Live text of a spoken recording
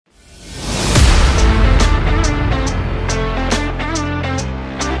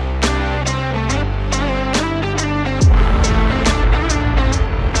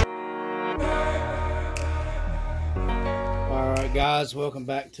guys, welcome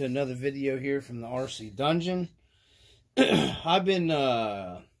back to another video here from the RC Dungeon. I've been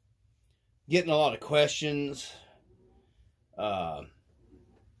getting a lot of questions,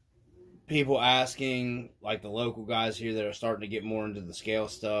 people asking, like the local guys here that are starting to get more into the scale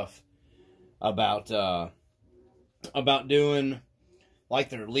stuff, about doing like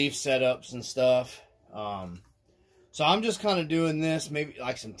their leaf setups and stuff. So I'm just kind of doing this, maybe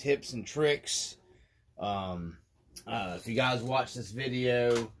like some tips and tricks. If you guys watch this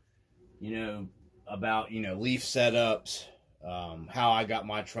video, about, leaf setups, how I got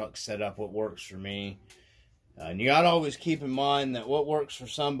my truck set up, what works for me. And you got to always keep in mind that what works for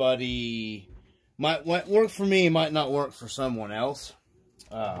somebody might work for me, might not work for someone else.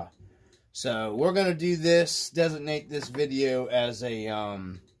 So we're going to do this, designate this video as a,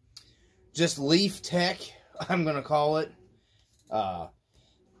 just leaf tech, I'm going to call it. But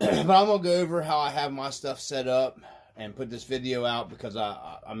I'm going to go over how I have my stuff set up and put this video out because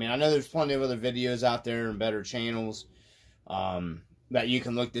I know there's plenty of other videos out there and better channels that you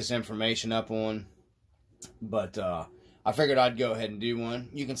can look this information up on. But I figured I'd go ahead and do one.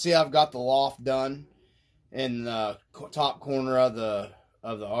 You can see I've got the loft done in the top corner of the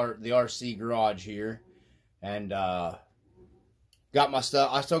RC garage here, and got my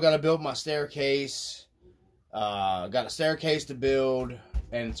stuff. I still got to build my staircase. Got a staircase to build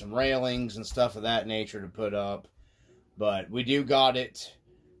and some railings and stuff of that nature to put up. But we do got it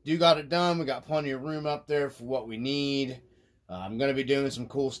done. We got plenty of room up there for what we need. I'm going to be doing some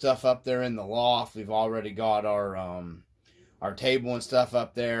cool stuff up there in the loft. We've already got our table and stuff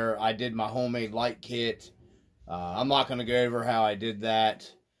up there. I did my homemade light kit. I'm not going to go over how I did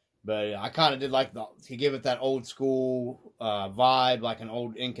that, but I kind of did like to give it that old school vibe, like an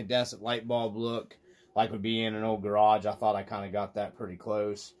old incandescent light bulb look, like would be in an old garage. I thought I kind of got that pretty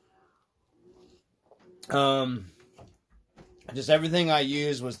close. Just everything I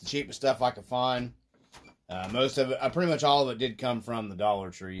used was the cheapest stuff I could find. Most of it, pretty much all of it did come from the Dollar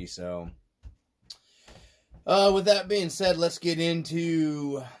Tree. So, with that being said, let's get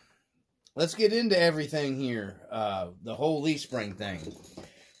into everything here. The whole leaf spring thing.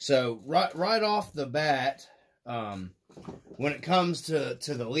 So right off the bat, when it comes to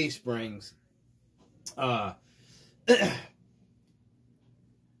the leaf springs,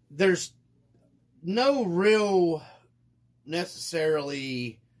 there's no real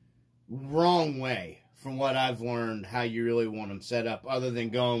necessarily wrong way from what I've learned how you really want them set up, other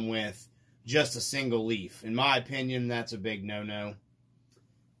than going with just a single leaf. In my opinion, that's a big no-no.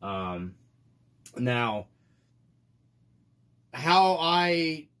 Now, how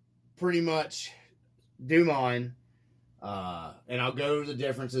I pretty much do mine, and I'll go over the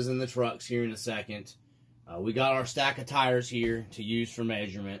differences in the trucks here in a second. We got our stack of tires here to use for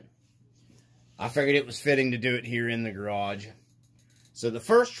measurement. I figured it was fitting to do it here in the garage. So the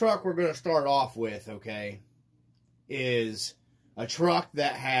first truck we're going to start off with, okay, is a truck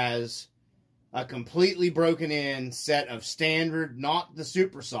that has a completely broken in set of standard, not the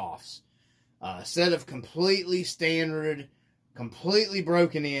super softs, set of completely standard, completely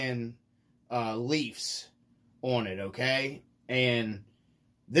broken in leaves on it, okay? And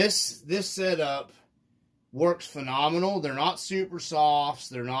this setup works phenomenal. They're not super softs.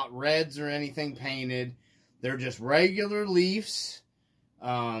 They're not reds or anything painted. They're just regular leaves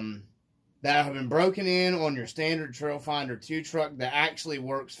that have been broken in on your standard Trail Finder 2 truck. That actually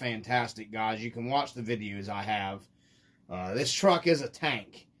works fantastic, guys. You can watch the videos I have. This truck is a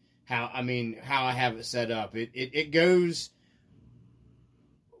tank. How I have it set up. It goes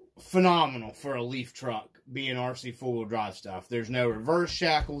phenomenal for a leaf truck, being RC4wd drive stuff. There's no reverse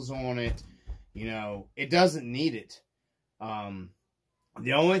shackles on it. It doesn't need it.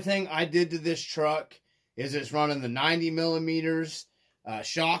 The only thing I did to this truck is it's running the 90 millimeters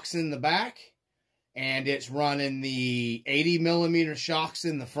shocks in the back, and it's running the 80 millimeter shocks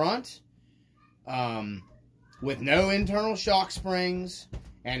in the front, with no internal shock springs,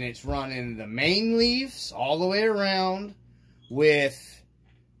 and it's running the main leaves all the way around with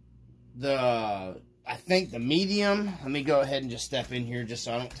I think the medium. Let me go ahead and just step in here just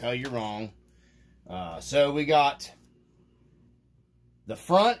so I don't tell you wrong. So we got the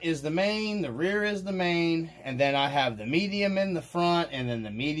front is the main, the rear is the main, and then I have the medium in the front and then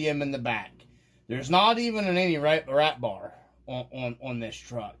the medium in the back. There's not even any wrap bar on this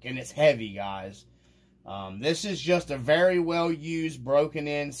truck, and it's heavy, guys. This is just a very well used broken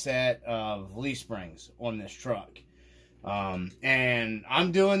in set of leaf springs on this truck. And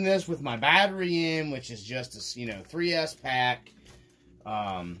I'm doing this with my battery in, which is just a 3S pack.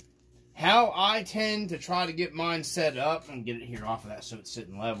 How I tend to try to get mine set up, and get it here off of that so it's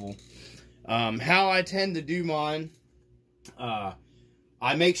sitting level. How I tend to do mine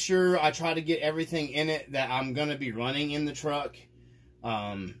I make sure I try to get everything in it that I'm going to be running in the truck.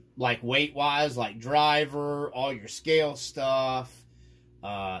 Like weight-wise, like driver, all your scale stuff,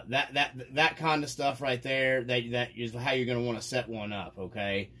 that kind of stuff right there. That is how you're going to want to set one up,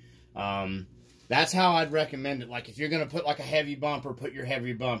 okay? That's how I'd recommend it. Like, if you're going to put like a heavy bumper, put your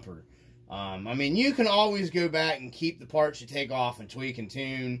heavy bumper. I mean, you can always go back and keep the parts you take off and tweak and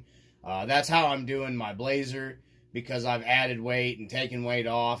tune. That's how I'm doing my Blazer, because I've added weight and taken weight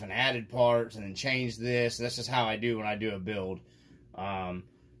off and added parts and then changed this. That's just how I do when I do a build.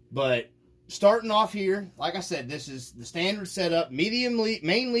 But starting off here, like I said, this is the standard setup: medium leaf,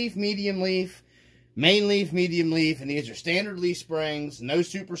 main leaf, medium leaf, main leaf, medium leaf, and these are standard leaf springs. No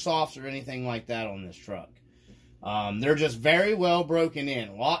super softs or anything like that on this truck. They're just very well broken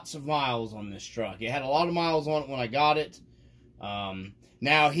in. Lots of miles on this truck. It had a lot of miles on it when I got it.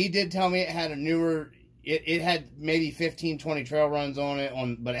 Now, he did tell me it had a newer, it had maybe 15, 20 trail runs on it,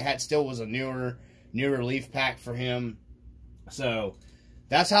 but it still was a newer leaf pack for him. So,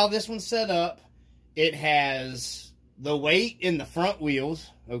 that's how this one's set up. It has the weight in the front wheels,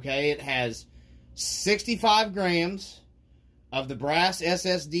 okay? It has 65 grams of the brass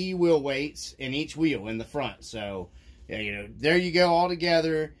SSD wheel weights in each wheel in the front. So, you know, there you go all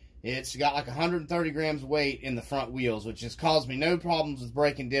together. It's got like 130 grams of weight in the front wheels, which has caused me no problems with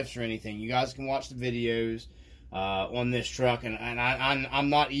braking diffs or anything. You guys can watch the videos on this truck, and I'm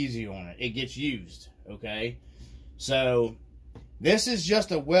not easy on it. It gets used, okay? So, this is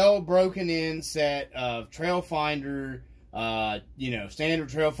just a well broken in set of Trail Finder, you know, standard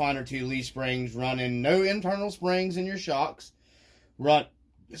Trail Finder 2 leaf springs, running no internal springs in your shocks.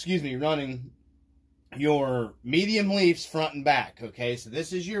 Running your medium leafs front and back, okay? So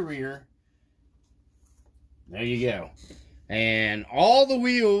this is your rear. There you go. And all the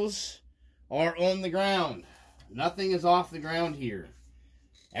wheels are on the ground. Nothing is off the ground here.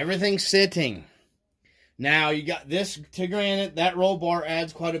 Everything's sitting. Now, you got this, to granted, that roll bar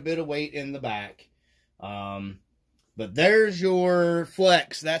adds quite a bit of weight in the back. But there's your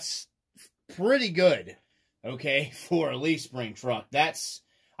flex. That's pretty good, okay, for a leaf spring truck. That's,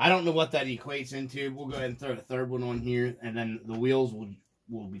 I don't know what that equates into. We'll go ahead and throw a third one on here, and then the wheels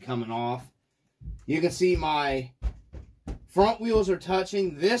will be coming off. You can see my front wheels are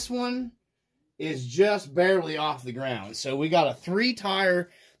touching. This one is just barely off the ground. So we got a 3-tire.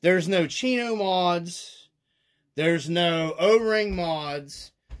 There's no Chino mods. There's no O-ring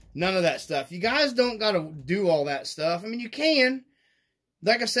mods. None of that stuff. You guys don't got to do all that stuff. I mean, you can.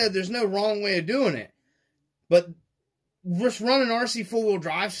 Like I said, there's no wrong way of doing it. But just running RC 4-wheel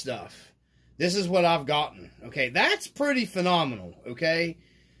drive stuff, this is what I've gotten. Okay, that's pretty phenomenal, okay?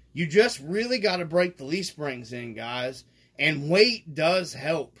 You just really got to break the leaf springs in, guys. And weight does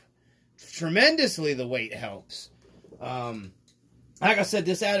help. Tremendously, the weight helps. Like I said,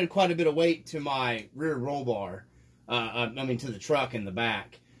 this added quite a bit of weight to my rear roll bar. To the truck in the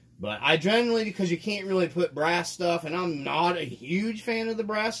back. But I generally, because you can't really put brass stuff, and I'm not a huge fan of the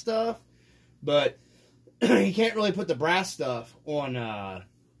brass stuff, but you can't really put the brass stuff on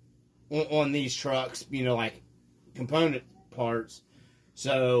these trucks, you know, like component parts.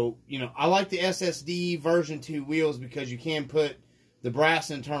 So, you know, I like the SSD version 2 wheels because you can put the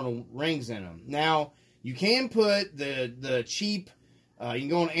brass internal rings in them. Now, you can put the cheap, you can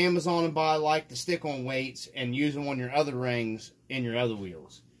go on Amazon and buy like the stick-on weights and use them on your other rings in your other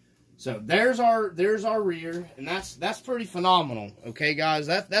wheels. So there's our rear, and that's pretty phenomenal. Okay, guys,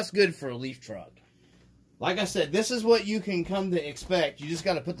 that's good for a leaf truck. Like I said, this is what you can come to expect. You just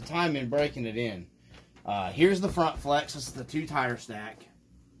got to put the time in breaking it in. Here's the front flex. This is the 2-tire stack.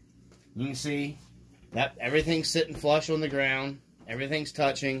 You can see that everything's sitting flush on the ground. Everything's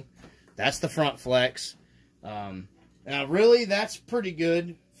touching. That's the front flex. Now, really, that's pretty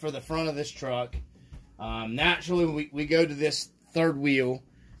good for the front of this truck. Naturally, we go to this third wheel.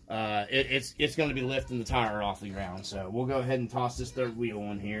 It's going to be lifting the tire off the ground. So we'll go ahead and toss this third wheel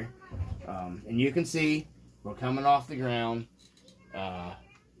on here. And you can see we're coming off the ground.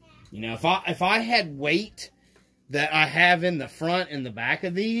 You know, if I had weight that I have in the front and the back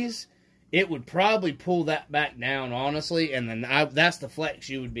of these, it would probably pull that back down, honestly. And then that's the flex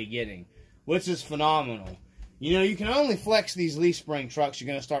you would be getting, which is phenomenal. You know, you can only flex these leaf spring trucks. You're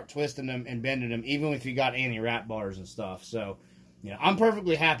going to start twisting them and bending them, even if you got anti-wrap bars and stuff. So, you know, I'm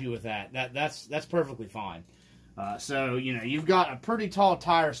perfectly happy with that. That's perfectly fine. So, you know, you've got a pretty tall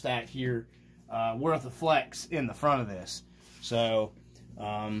tire stack here worth of flex in the front of this. So,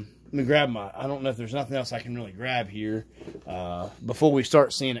 let me grab my, I don't know if there's nothing else I can really grab here before we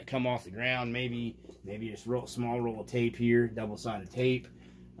start seeing it come off the ground. Maybe a small roll of tape here, double-sided tape.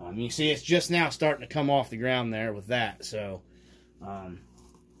 You see it's just now starting to come off the ground there with that. So,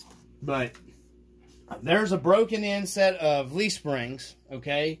 But there's a broken in set of leaf springs,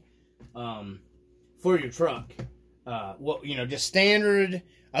 okay, for your truck. Just standard,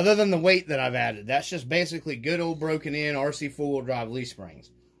 other than the weight that I've added. That's just basically good old broken in RC 4-wheel drive leaf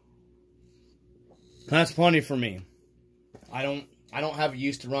springs. That's plenty for me. I don't have a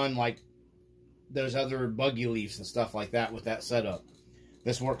use to run like those other buggy leafs and stuff like that with that setup.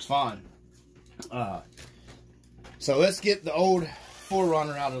 This works fine. So let's get the old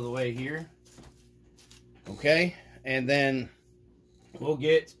 4Runner out of the way here. Okay, and then we'll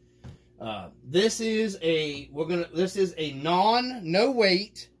get this is a no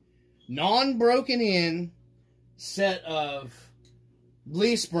weight, non-broken in set of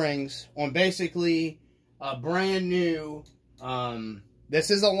leaf springs on basically a brand new,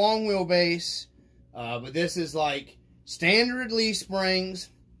 this is a long wheelbase, but this is like standard leaf springs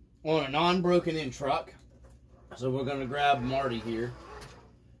on a non-broken in truck. So we're going to grab Marty here.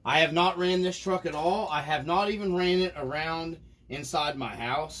 I have not ran this truck at all. I have not even ran it around inside my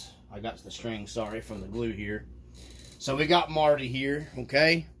house. I got the string, sorry, from the glue here. So we got Marty here,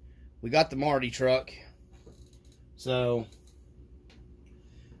 okay? We got the Marty truck. So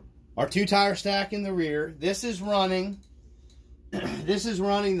our 2-tire stack in the rear. This is running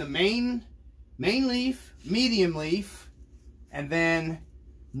the main leaf, medium leaf, and then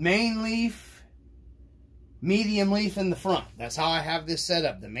main leaf, medium leaf in the front. That's how I have this set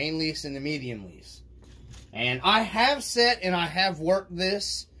up, the main leaves and the medium leaves. And I have set and I have worked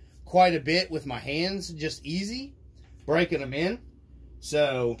this quite a bit with my hands, just easy, breaking them in.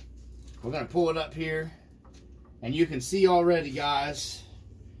 So we're going to pull it up here, and you can see already, guys,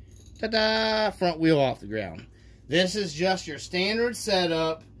 ta-da, front wheel off the ground. This is just your standard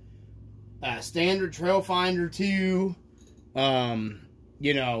setup, standard Trail Finder 2.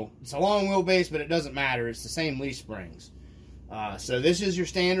 You know, it's a long wheelbase, but it doesn't matter. It's the same leaf springs. So this is your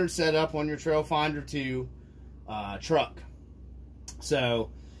standard setup on your Trail Finder 2 truck. So,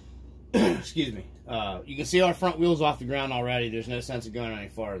 excuse me. You can see our front wheels off the ground already. There's no sense of going any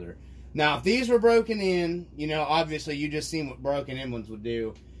farther. Now, if these were broken in, you know, obviously you just seen what broken in ones would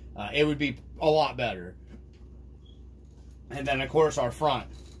do. It would be a lot better. And then, of course, our front.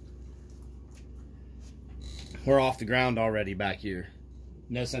 We're off the ground already back here.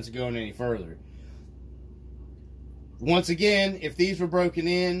 No sense of going any further. Once again, if these were broken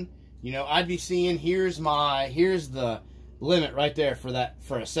in, you know, I'd be seeing here's the limit right there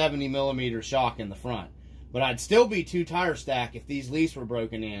for a 70 millimeter shock in the front. But I'd still be 2-tire stack if these leaves were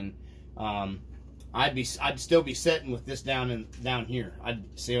broken in. I'd still be sitting with this down here.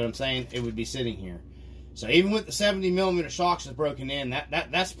 I'd see what I'm saying. It would be sitting here. So even with the 70 millimeter shocks that's broken in,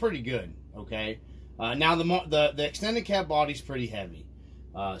 that's pretty good. Okay. Now the extended cab body's pretty heavy.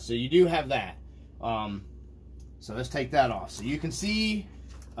 So you do have that. So let's take that off. So you can see,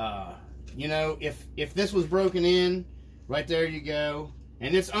 you know, if this was broken in, right there you go.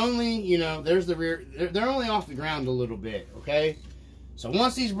 And it's only, you know, there's the rear. They're only off the ground a little bit, okay? So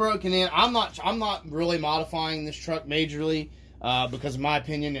once these broken in, I'm not really modifying this truck majorly, because in my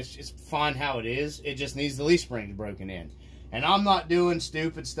opinion, it's fine how it is. It just needs the leaf springs broken in. And I'm not doing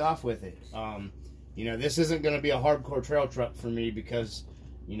stupid stuff with it. You know, this isn't going to be a hardcore trail truck for me because,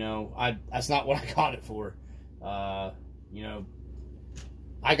 you know, that's not what I got it for. You know,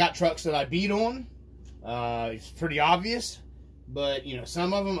 I got trucks that I beat on. It's pretty obvious. But, you know,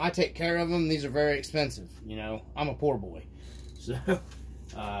 some of them, I take care of them. These are very expensive. You know, I'm a poor boy. So,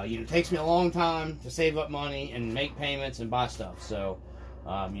 you know, it takes me a long time to save up money and make payments and buy stuff. So,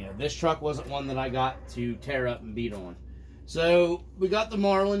 you know, this truck wasn't one that I got to tear up and beat on. So, we got the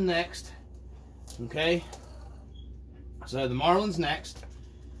Marlin next. Okay. So, the Marlin's next.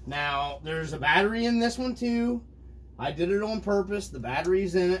 Now, there's a battery in this one, too. I did it on purpose. The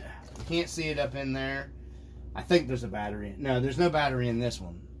battery's in it. You can't see it up in there. I think there's a battery. No, there's no battery in this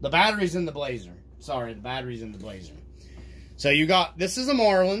one. The battery's in the Blazer. Sorry, the battery's in the Blazer. So you got, this is a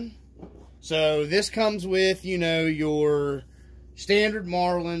Marlin. So this comes with, you know, your standard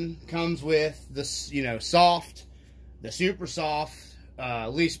Marlin. Comes with the, you know, soft, the super soft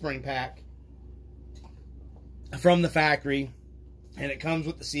leaf spring pack from the factory. And it comes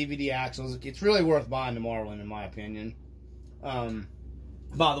with the CVD axles. It's really worth buying the Marlin, in my opinion.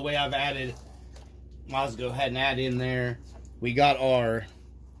 By the way, I've added... I'll go ahead and add in there. We got our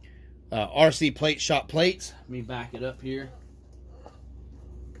RC plate shop plates. Let me back it up here.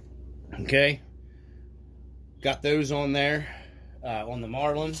 Okay. Got those on there on the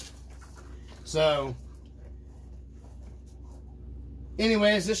Marlin. So,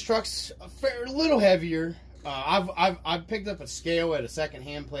 anyways, this truck's a little heavier. I've picked up a scale at a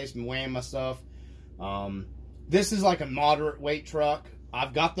secondhand place and weighing my stuff. This is like a moderate weight truck.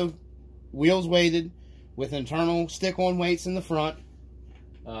 I've got the wheels weighted with internal stick-on weights in the front.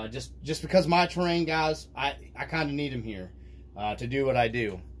 Just because my terrain, guys, I kind of need them here to do what I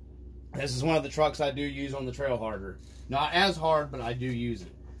do. This is one of the trucks I do use on the trail harder. Not as hard, but I do use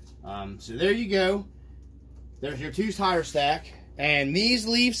it. So there you go. There's your 2 tire stack. And these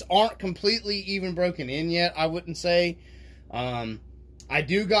leaves aren't completely even broken in yet, I wouldn't say. I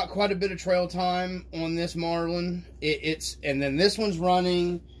do got quite a bit of trail time on this Marlin. And then this one's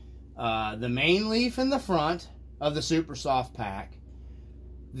running the main leaf in the front of the Super Soft pack.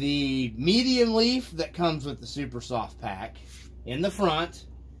 The medium leaf that comes with the Super Soft pack in the front.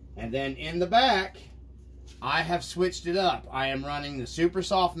 And then in the back, I have switched it up. I am running the Super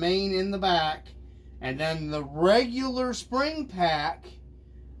Soft main in the back. And then the regular spring pack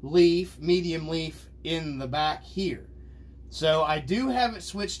leaf, medium leaf, in the back here. So I do have it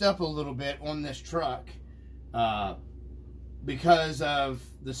switched up a little bit on this truck because of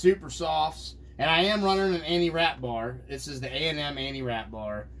the Super Softs. And I am running an anti-wrap bar. This is the A&M anti-wrap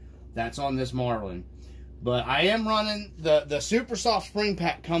bar that's on this Marlin. But I am running, the Super Soft spring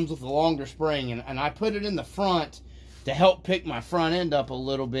pack comes with a longer spring. And I put it in the front to help pick my front end up a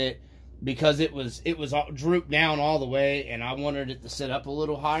little bit, because it was drooped down all the way, and I wanted it to sit up a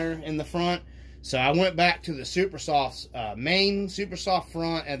little higher in the front. So I went back to the Super Soft's main Super Soft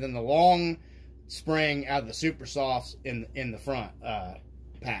front, and then the long spring out of the Super Softs in the front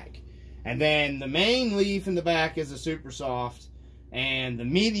pack. And then the main leaf in the back is a Super Soft, and the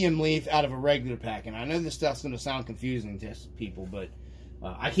medium leaf out of a regular pack. And I know this stuff's going to sound confusing to people, but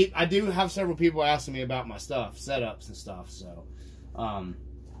I do have several people asking me about my stuff, setups and stuff. So.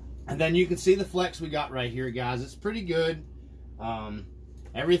 And then you can see the flex we got right here, guys. It's pretty good.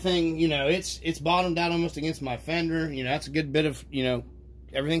 Everything, you know, it's bottomed out almost against my fender. You know, that's a good bit of, you know,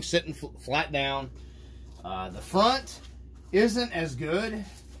 everything's sitting flat down. The front isn't as good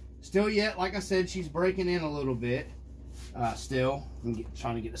still yet. Like I said, she's breaking in a little bit still. I'm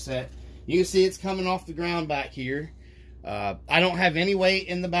trying to get the set. You can see it's coming off the ground back here. I don't have any weight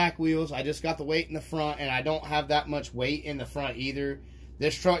in the back wheels. I just got the weight in the front, and I don't have that much weight in the front either.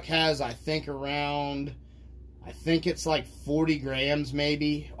 This truck has, I think, around, I think it's like 40 grams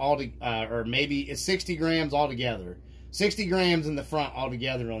maybe, or maybe it's 60 grams altogether. 60 grams in the front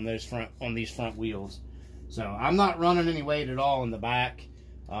altogether on these front wheels. So I'm not running any weight at all in the back.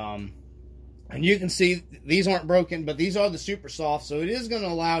 And you can see these aren't broken, but these are the Super Soft, so it is going to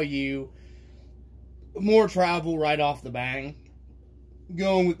allow you more travel right off the bang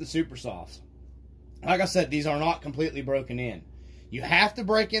going with the Super Softs. Like I said, these are not completely broken in. You have to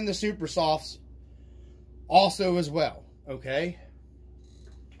break in the Super Softs also as well, okay?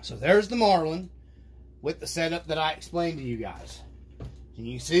 So there's the Marlin with the setup that I explained to you guys. Can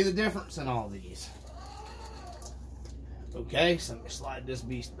you see the difference in all these? Okay, so let me slide this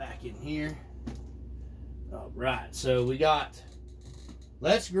beast back in here. All right, so we got,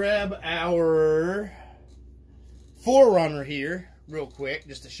 let's grab our 4Runner here real quick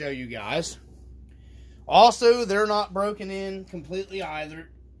just to show you guys. Also, they're not broken in completely either.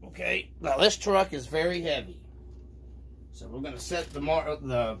 Okay, now this truck is very heavy. So we're going to set the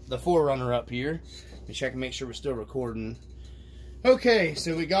 4Runner up here. Let me check and make sure we're still recording. Okay,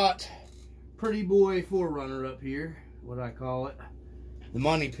 so we got pretty boy 4Runner up here. What do I call it? The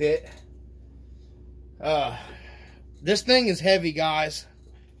money pit. This thing is heavy, guys.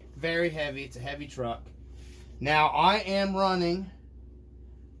 Very heavy. It's a heavy truck. Now, I am running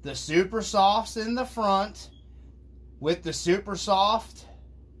the Super Softs in the front with the Super Soft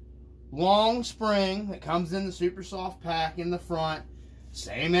long spring that comes in the Super Soft pack in the front.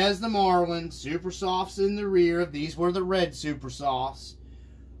 Same as the Marlin. Super Softs in the rear. These were the red Super Softs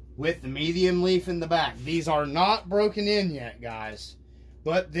with the medium leaf in the back. These are not broken in yet, guys.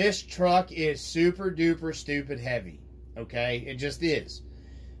 But this truck is super duper stupid heavy. Okay? It just is.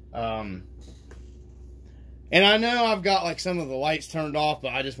 And I know I've got like some of the lights turned off,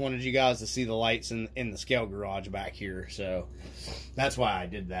 but I just wanted you guys to see the lights in the scale garage back here. So that's why I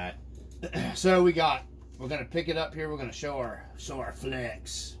did that. So we're going to pick it up here. We're going to show our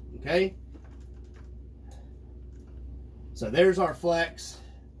flex. Okay? So there's our flex.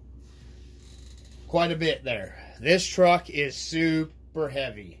 Quite a bit there. This truck is super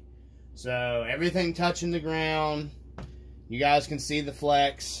heavy. So everything touching the ground. You guys can see the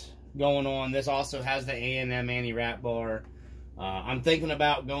flex going on. This also has the A&M anti-wrap bar. I'm thinking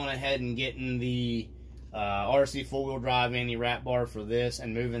about going ahead and getting the Rc4wd anti-wrap bar for this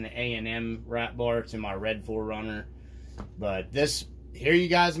and moving the A&M wrap bar to my red 4Runner. But this, here you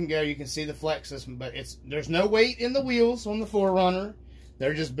guys can go. You can see the flex system, but there's no weight in the wheels on the 4Runner.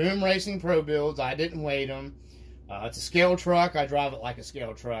 They're just Boom Racing Pro builds. I didn't weight them. It's a scale truck. I drive it like a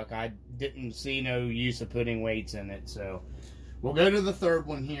scale truck. I didn't see no use of putting weights in it. So we'll go to the third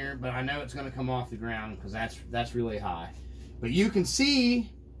one here, but I know it's going to come off the ground because that's really high. But you can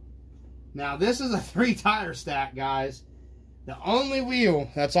see, now this is a 3-tire stack, guys. The only wheel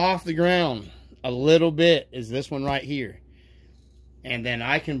that's off the ground a little bit is this one right here. And then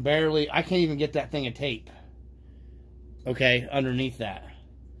I can't even get that thing of tape. Okay, underneath that.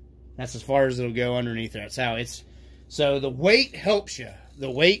 That's as far as it'll go underneath there. That's how it's... So the weight helps you. The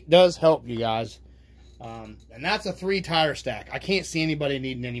weight does help you guys. And that's a 3-tire stack. I can't see anybody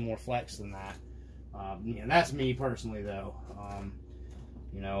needing any more flex than that. And that's me personally, though.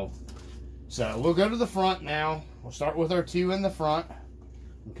 You know, so we'll go to the front now. We'll start with our 2 in the front.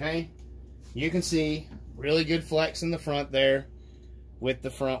 Okay, you can see really good flex in the front there with the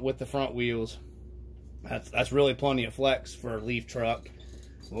front wheels. That's really plenty of flex for a leaf truck.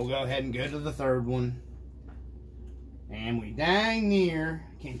 We'll go ahead and go to the third one. And we dang near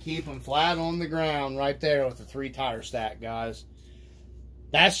can keep them flat on the ground right there with the 3-tire stack, guys.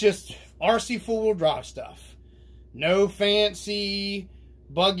 That's just Rc4wd drive stuff. No fancy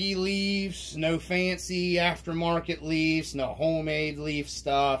buggy leaves, no fancy aftermarket leaves, no homemade leaf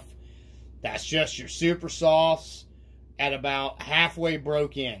stuff. That's just your super softs at about halfway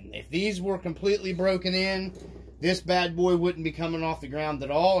broke in. If these were completely broken in, this bad boy wouldn't be coming off the ground at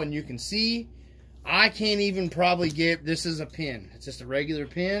all. And you can see, I can't even probably get, this is a pin. It's just a regular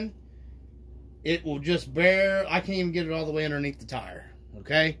pin. It will just I can't even get it all the way underneath the tire.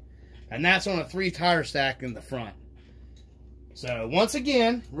 Okay? And that's on a 3-tire stack in the front. So, once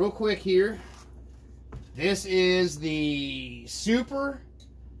again, real quick here. This is the Super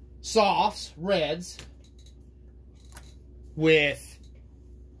Softs Reds with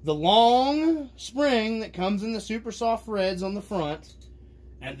the long spring that comes in the Super Soft Reds on the front,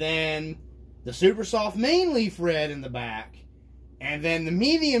 and then the Super Soft Main Leaf Red in the back, and then the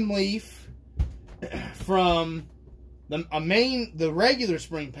medium leaf from the regular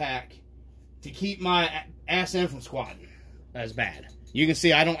spring pack to keep my ass in from squatting as bad. You can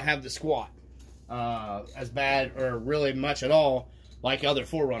see I don't have the squat as bad or really much at all like other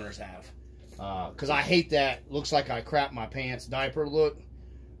 4Runners have. Because I hate that looks like I crap my pants diaper look.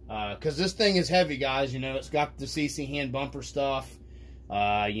 Because this thing is heavy, guys. You know, it's got the CC hand bumper stuff.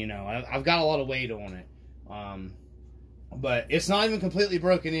 You know, I've got a lot of weight on it. But it's not even completely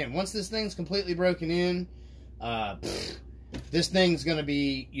broken in. Once this thing's completely broken in, this thing's going to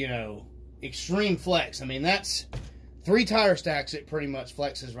be, you know, extreme flex. I mean, that's 3-tire stacks. It pretty much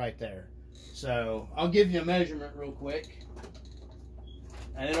flexes right there. So I'll give you a measurement real quick.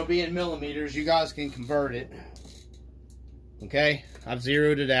 And it'll be in millimeters. You guys can convert it. Okay, I've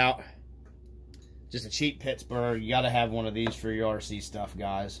zeroed it out. Just a cheap Pittsburgh. You got to have one of these for your RC stuff,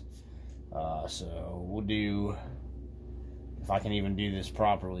 guys. So we'll do, if I can even do this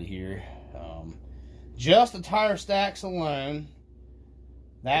properly here. Just the tire stacks alone,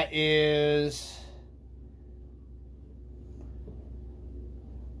 that is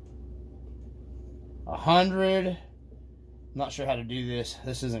 100. I'm not sure how to do this.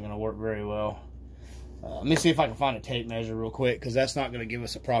 This isn't going to work very well. Let me see if I can find a tape measure real quick, because that's not going to give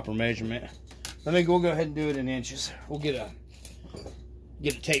us a proper measurement. We'll go ahead and do it in inches. We'll get a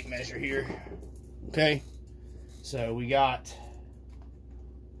tape measure here. Okay. So we got,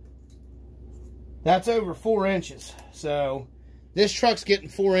 that's over 4 inches. So this truck's getting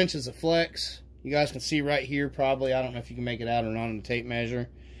 4 inches of flex. You guys can see right here probably. I don't know if you can make it out or not on the tape measure.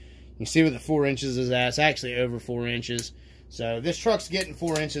 You see where the 4 inches is at. It's actually over 4 inches. So this truck's getting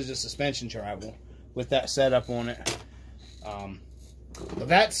 4 inches of suspension travel with that setup on it. But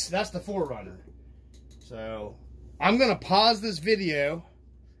that's the 4Runner. So I'm going to pause this video,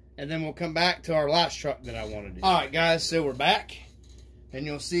 and then we'll come back to our last truck that I want to do. Alright guys, so we're back. And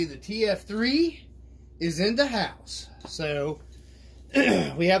you'll see the TF3 is in the house. So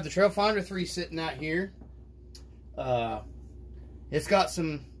we have the Trailfinder 3 sitting out here. It's got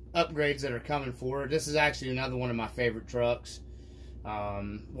some upgrades that are coming for it. This is actually another one of my favorite trucks.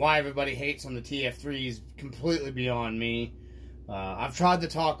 Why everybody hates on the TF3 is completely beyond me. I've tried to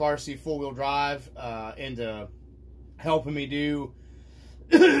talk RC 4-wheel drive into helping me do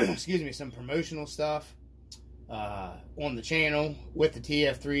excuse me, some promotional stuff on the channel with the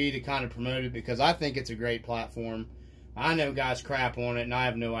TF3 to kind of promote it, because I think it's a great platform. I know guys crap on it, and I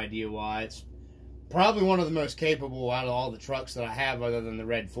have no idea why. It's probably one of the most capable out of all the trucks that I have, other than the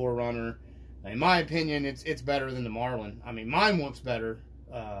red 4Runner. In my opinion, it's better than the Marlin. I mean, mine works better,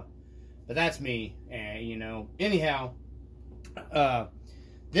 but that's me. And you know, anyhow,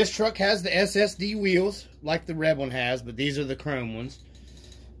 this truck has the SSD wheels like the red one has, but these are the chrome ones.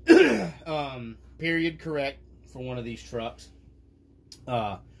 Period correct for one of these trucks.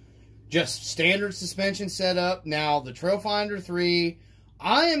 Just standard suspension setup. Now, the Trailfinder 3,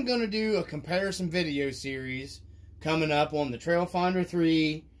 I am going to do a comparison video series coming up on the Trailfinder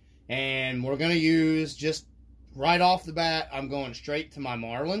 3, and we're going to use, just right off the bat, I'm going straight to my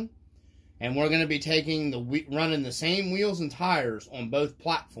Marlin, and we're going to be running the same wheels and tires on both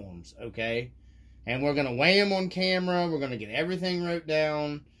platforms, okay? And we're going to weigh them on camera, we're going to get everything wrote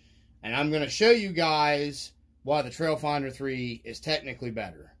down, and I'm going to show you guys why the Trailfinder 3 is technically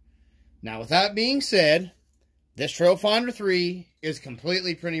better. Now, with that being said, this Trailfinder 3 is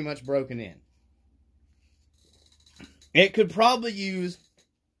completely pretty much broken in. It could probably use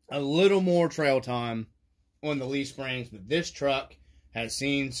a little more trail time on the leaf springs, but this truck has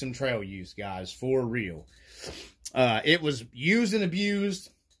seen some trail use, guys, for real. It was used and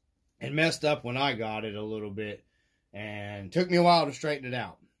abused and messed up when I got it a little bit, and took me a while to straighten it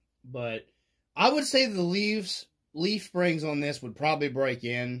out. But I would say the leaf springs on this would probably break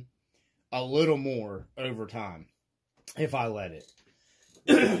in a little more over time if I let it.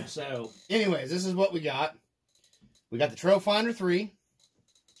 So, anyways, this is what we got. We got the Trailfinder 3.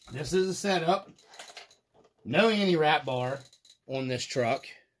 This is the setup. No anti-wrap bar on this truck.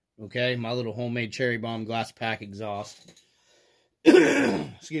 Okay, my little homemade cherry bomb glass pack exhaust.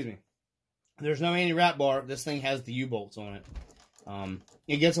 Excuse me. There's no anti-wrap bar. This thing has the U-bolts on it.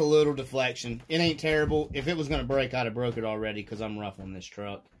 It gets a little deflection. It ain't terrible. If it was going to break, I'd have broke it already because I'm rough on this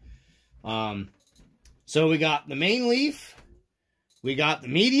truck. So we got the main leaf, we got the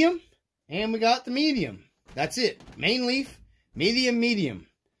medium, and we got the medium. That's it. Main leaf, medium, medium.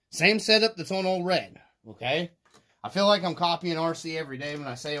 Same setup that's on Old Red, okay? I feel like I'm copying RC every day when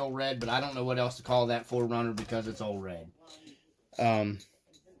I say Old Red, but I don't know what else to call that 4Runner because it's Old Red.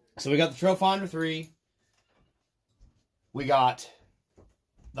 So we got the Trailfinder 3. We got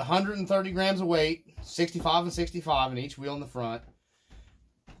the 130 grams of weight, 65 and 65 in each wheel in the front.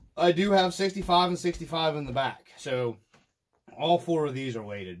 I do have 65 and 65 in the back, so all four of these are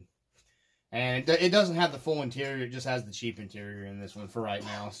weighted. And it doesn't have the full interior, it just has the cheap interior in this one for right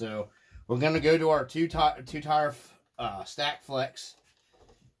now. So we're going to go to our two tire stack flex.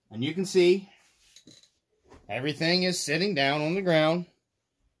 And you can see everything is sitting down on the ground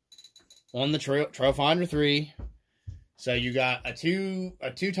on the Trailfinder 3. So you got a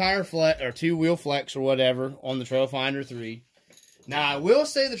two tire flex or two wheel flex or whatever on the Trailfinder 3. Now I will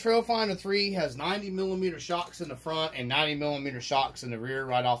say the Trailfinder 3 has 90mm shocks in the front and 90mm shocks in the rear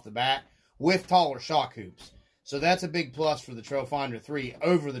right off the bat with taller shock hoops. So that's a big plus for the Trailfinder 3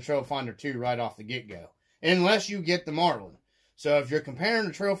 over the Trailfinder 2 right off the get-go. Unless you get the Marlin. So if you're comparing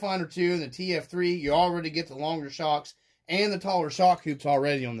the Trailfinder 2 and the TF3, you already get the longer shocks and the taller shock hoops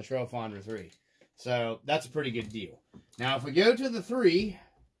already on the Trailfinder 3. So that's a pretty good deal. Now if we go to the 3,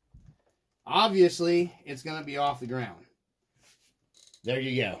 obviously it's going to be off the ground. There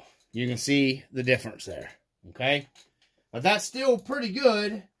you go. You can see the difference there. Okay? But that's still pretty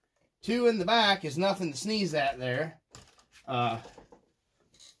good. 2 in the back is nothing to sneeze at there. You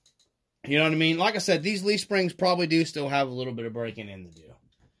know what I mean? Like I said, these leaf springs probably do still have a little bit of breaking in to do.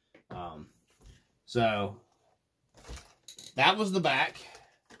 So, that was the back.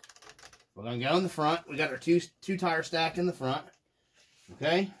 We're going to go in the front. We got our two tire stack in the front.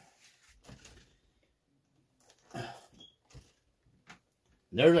 Okay?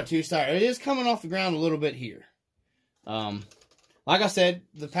 There's our two tire. It is coming off the ground a little bit here. Like I said,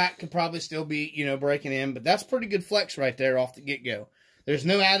 the pack could probably still be, you know, breaking in, but that's pretty good flex right there off the get-go. There's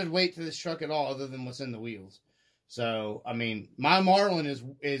no added weight to this truck at all other than what's in the wheels. So, I mean, my Marlin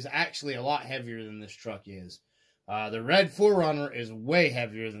is actually a lot heavier than this truck is. The red 4Runner is way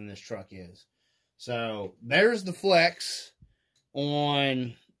heavier than this truck is. So, there's the flex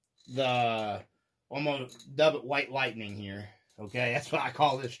on the almost double white lightning here. Okay, that's what I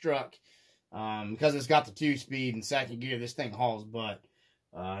call this truck. Because it's got the 2-speed and second gear, this thing hauls butt.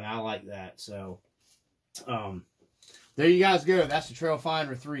 And I like that. So, there you guys go. That's the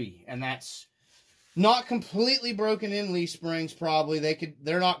Trailfinder 3. And that's not completely broken in leaf springs, probably.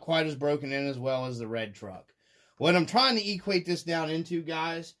 They're not quite as broken in as well as the red truck. What I'm trying to equate this down into,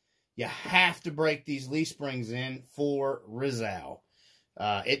 guys, you have to break these leaf springs in for Rizal.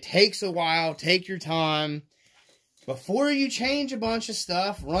 It takes a while. Take your time. Before you change a bunch of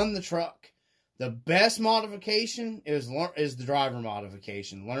stuff, run the truck. The best modification is the driver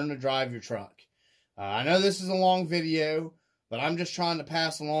modification. Learn to drive your truck. I know this is a long video, but I'm just trying to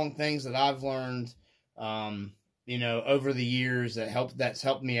pass along things that I've learned, you know, over the years that's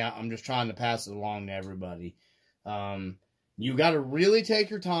helped me out. I'm just trying to pass it along to everybody. You got to really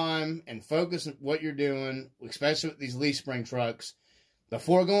take your time and focus on what you're doing, especially with these leaf spring trucks.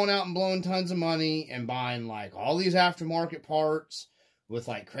 before going out and blowing tons of money and buying like all these aftermarket parts with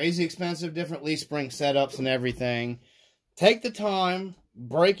like crazy expensive different leaf spring setups and everything, take the time,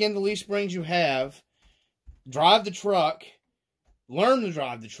 break in the leaf springs you have, drive the truck, learn to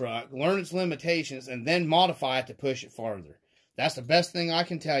drive the truck, learn its limitations, and then modify it to push it farther. That's the best thing I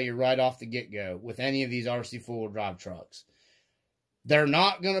can tell you right off the get-go with any of these RC4wheel drive trucks. They're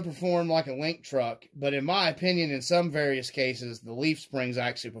not going to perform like a link truck, but in my opinion, in some various cases, the leaf springs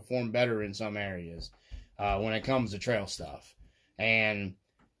actually perform better in some areas when it comes to trail stuff. And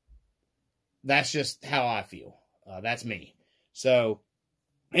that's just how I feel. That's me. So,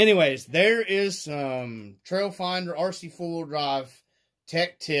 anyways, there is some Trail Finder RC4wheel drive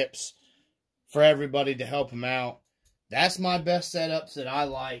tech tips for everybody to help them out. That's my best setups that I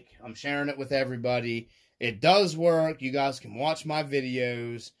like. I'm sharing it with everybody. It does work. You guys can watch my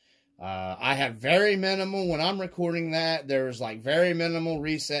videos. I have very minimal, when I'm recording that, there's like very minimal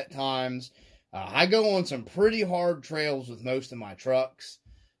reset times. I go on some pretty hard trails with most of my trucks.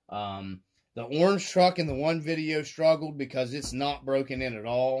 The orange truck in the one video struggled because it's not broken in at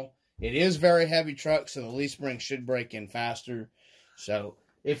all. It is very heavy truck, so the leaf springs should break in faster. So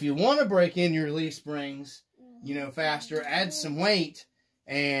if you want to break in your leaf springs, you know, faster, add some weight,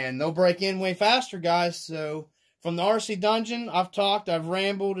 and they'll break in way faster, guys. So, from the RC Dungeon, I've talked, I've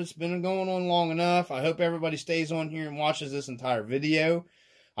rambled. It's been going on long enough. I hope everybody stays on here and watches this entire video.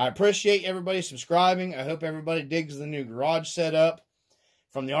 I appreciate everybody subscribing. I hope everybody digs the new garage setup.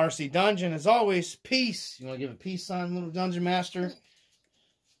 From the RC Dungeon, as always, peace. You want to give a peace sign, little Dungeon Master?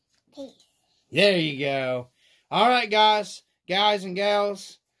 Peace. There you go. All right, guys and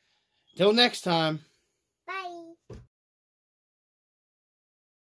gals. Till next time.